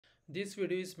This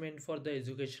video is meant for the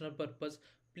educational purpose.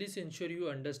 Please ensure you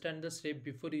understand the step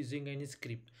before using any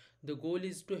script. The goal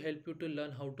is to help you to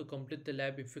learn how to complete the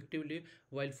lab effectively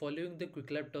while following the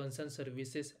Qwiklabs terms and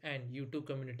services and YouTube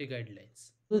community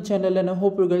guidelines. The channel, and I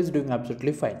hope you guys doing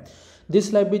absolutely fine.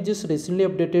 This lab is just recently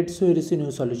updated, so here is a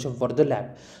new solution for the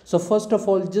lab. So first of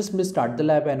all, just start the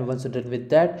lab, and once you're done with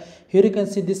that, here you can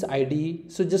see this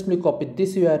IDE. So just copy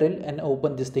this URL and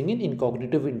open this thing in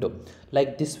incognito window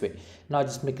like this way. Now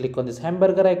just click on this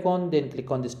hamburger icon, then click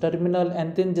on this terminal,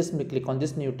 and then just click on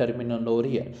this new terminal over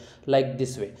here like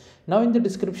this way. Now in the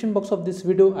description box of this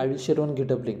video, I will share on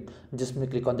GitHub link. Just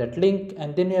click on that link,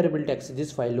 and then you are able to access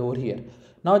this file over here.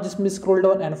 Now just scroll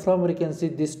down, and from here you can see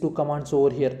these two commands over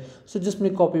here. So just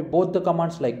copy both the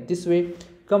commands like this way,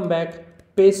 come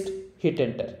back, paste, hit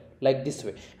enter like this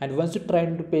way. And once you try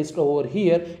to paste over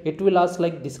here, it will ask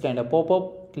like this kind of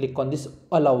pop-up. Click on this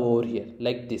allow over here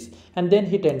like this, and then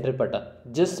hit enter button,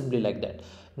 just simply like that.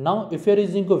 Now if you are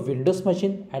using a Windows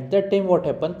machine, at that time what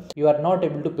happen, you are not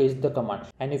able to paste the command.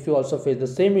 And if you also face the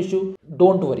same issue,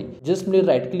 don't worry, just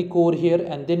right click over here,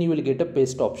 and then you will get a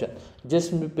paste option.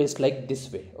 Just paste like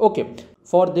this way. Okay,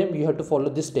 for them you have to follow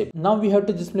this step. Now we have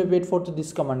to just wait for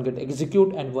this command get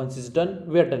execute, and once it's done,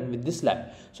 we are done with this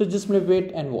lab. So just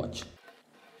wait and watch.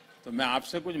 तो मैं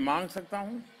आपसे कुछ मांग सकता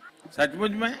हूँ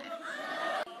सचमुच में?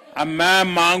 अब मैं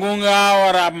मांगूंगा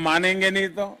और आप मानेंगे नहीं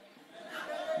तो?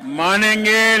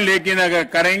 मानेंगे, लेकिन अगर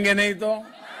करेंगे नहीं तो?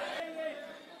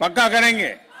 पक्का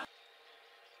करेंगे?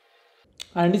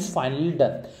 And it's finally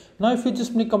done. Now if you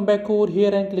just come back over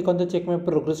here and click on the check my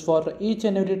progress for each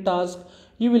and every task,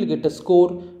 you will get a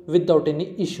score without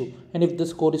any issue. And if the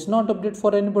score is not updated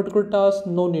for any particular task,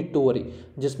 no need to worry.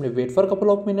 Just wait for a couple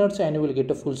of minutes and you will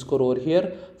get a full score over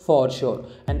here for sure.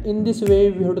 And in this way,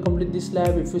 we have to complete this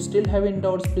lab. If you still have any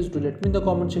doubts, please do let me in the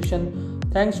comment section.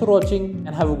 Thanks for watching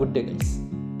and have a good day, guys.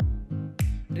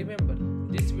 Remember,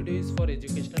 this video is for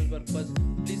educational purpose.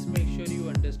 Please make sure you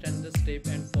understand the step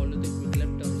and